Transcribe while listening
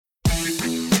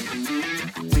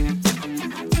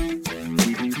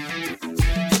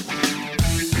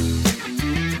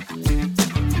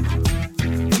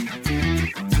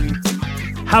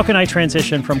How can I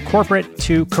transition from corporate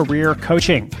to career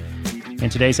coaching? In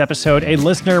today's episode, a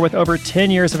listener with over 10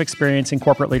 years of experience in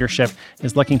corporate leadership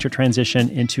is looking to transition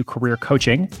into career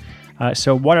coaching.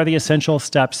 So what are the essential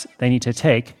steps they need to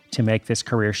take to make this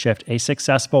career shift a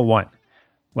successful one?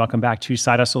 Welcome back to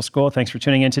Side Hustle School. Thanks for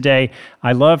tuning in today.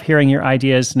 I love hearing your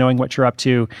ideas, knowing what you're up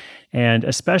to, and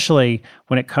especially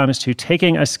when it comes to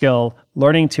taking a skill,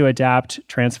 learning to adapt,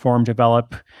 transform,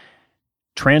 develop,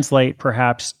 translate,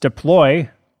 perhaps deploy,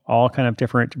 all kind of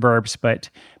different verbs, but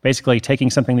basically taking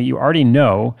something that you already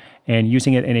know and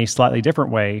using it in a slightly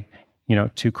different way,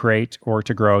 to create or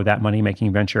to grow that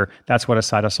money-making venture. That's what a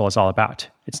side hustle is all about.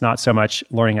 It's not so much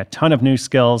learning a ton of new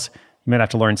skills. You might have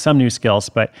to learn some new skills,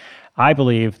 but I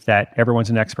believe that everyone's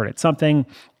an expert at something,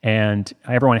 and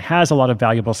everyone has a lot of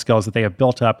valuable skills that they have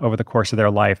built up over the course of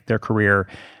their life, their career,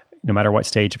 no matter what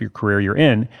stage of your career you're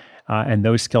in. And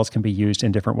those skills can be used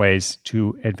in different ways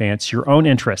to advance your own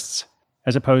interests,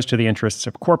 as opposed to the interests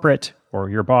of corporate or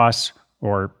your boss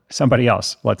or somebody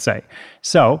else, let's say.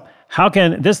 So how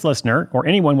can this listener or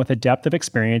anyone with a depth of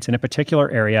experience in a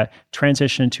particular area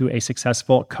transition to a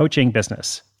successful coaching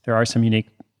business? There are some unique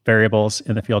variables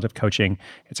in the field of coaching.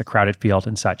 It's a crowded field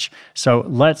and such. So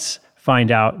let's find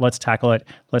out, let's tackle it.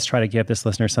 Let's try to give this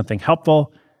listener something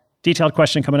helpful. Detailed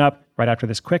question coming up right after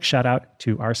this quick shout out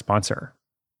to our sponsor.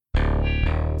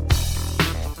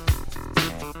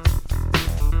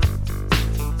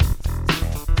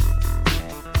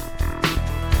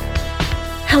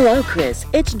 Hello, Chris.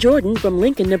 It's Jordan from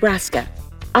Lincoln, Nebraska.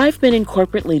 I've been in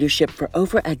corporate leadership for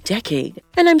over a decade,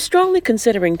 and I'm strongly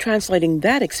considering translating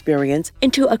that experience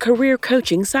into a career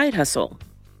coaching side hustle.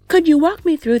 Could you walk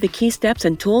me through the key steps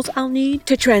and tools I'll need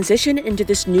to transition into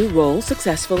this new role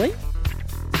successfully?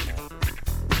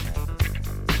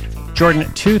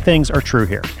 Jordan, two things are true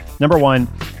here. Number one,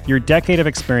 your decade of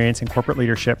experience in corporate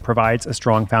leadership provides a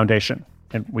strong foundation,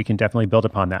 and we can definitely build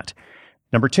upon that.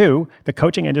 Number two, the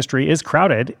coaching industry is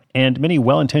crowded and many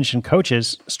well-intentioned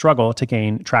coaches struggle to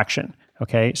gain traction.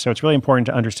 Okay, so it's really important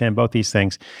to understand both these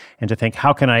things and to think,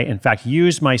 how can I, in fact,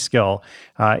 use my skill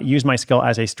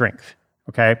as a strength?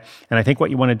 Okay, and I think what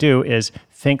you want to do is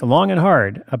think long and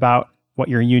hard about what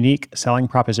your unique selling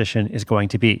proposition is going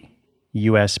to be.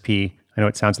 USP. I know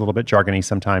it sounds a little bit jargony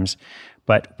sometimes,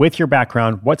 but with your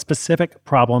background, what specific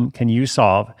problem can you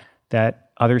solve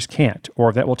that others can't,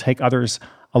 or that will take others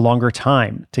a longer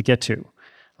time to get to?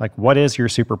 Like, what is your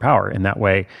superpower in that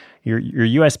way? Your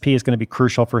USP is going to be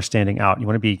crucial for standing out. You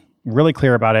want to be really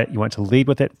clear about it. You want to lead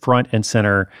with it front and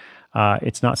center.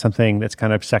 It's not something that's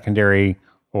kind of secondary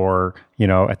or,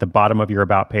 at the bottom of your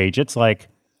about page. It's like,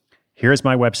 here's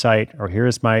my website, or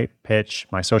here's my pitch,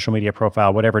 my social media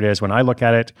profile, whatever it is. When I look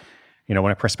at it, when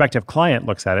a prospective client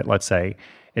looks at it, let's say,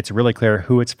 it's really clear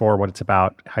who it's for, what it's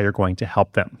about, how you're going to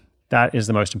help them. That is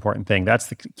the most important thing. That's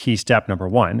the key step number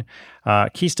one.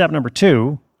 Key step number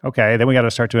two, okay, then we got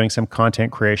to start doing some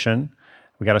content creation.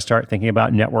 We got to start thinking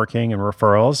about networking and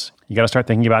referrals. You got to start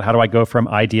thinking about, how do I go from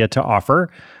idea to offer?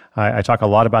 I talk a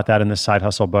lot about that in the Side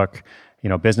Hustle book.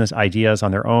 Business ideas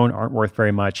on their own aren't worth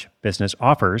very much. Business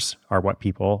offers are what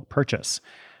people purchase.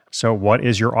 So what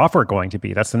is your offer going to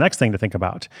be? That's the next thing to think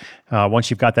about. Once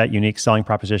you've got that unique selling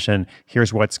proposition,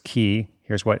 here's what's key.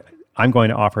 Here's what I'm going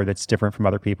to offer that's different from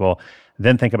other people.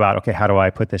 Then think about, okay, how do I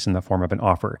put this in the form of an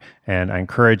offer? And I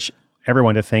encourage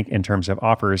everyone to think in terms of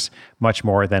offers much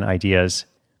more than ideas.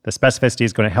 The specificity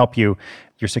is going to help you.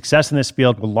 Your success in this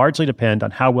field will largely depend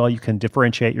on how well you can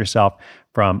differentiate yourself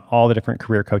from all the different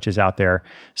career coaches out there.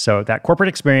 So that corporate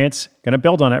experience, going to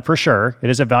build on it for sure. It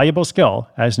is a valuable skill,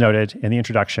 as noted in the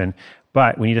introduction,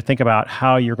 but we need to think about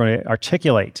how you're going to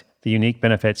articulate the unique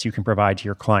benefits you can provide to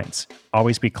your clients.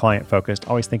 Always be client-focused.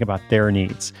 Always think about their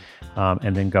needs.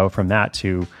 And then go from that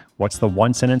to, what's the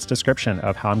one-sentence description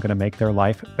of how I'm going to make their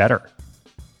life better?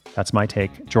 That's my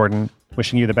take. Jordan,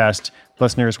 wishing you the best.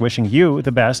 Listeners, wishing you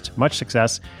the best. Much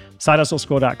success.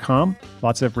 SideHustleSchool.com.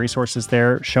 Lots of resources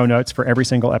there. Show notes for every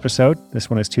single episode. This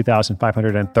one is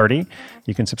 2,530.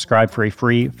 You can subscribe for a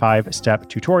free 5-step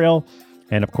tutorial.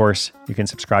 And of course, you can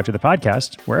subscribe to the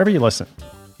podcast wherever you listen,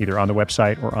 either on the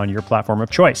website or on your platform of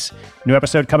choice. New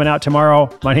episode coming out tomorrow.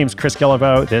 My name's Chris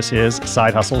Guillebeau. This is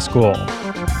Side Hustle School.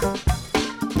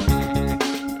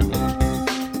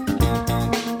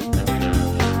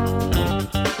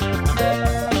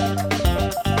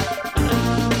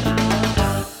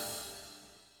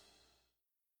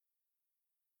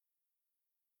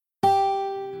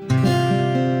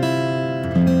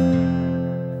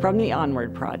 From the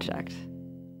Onward Project.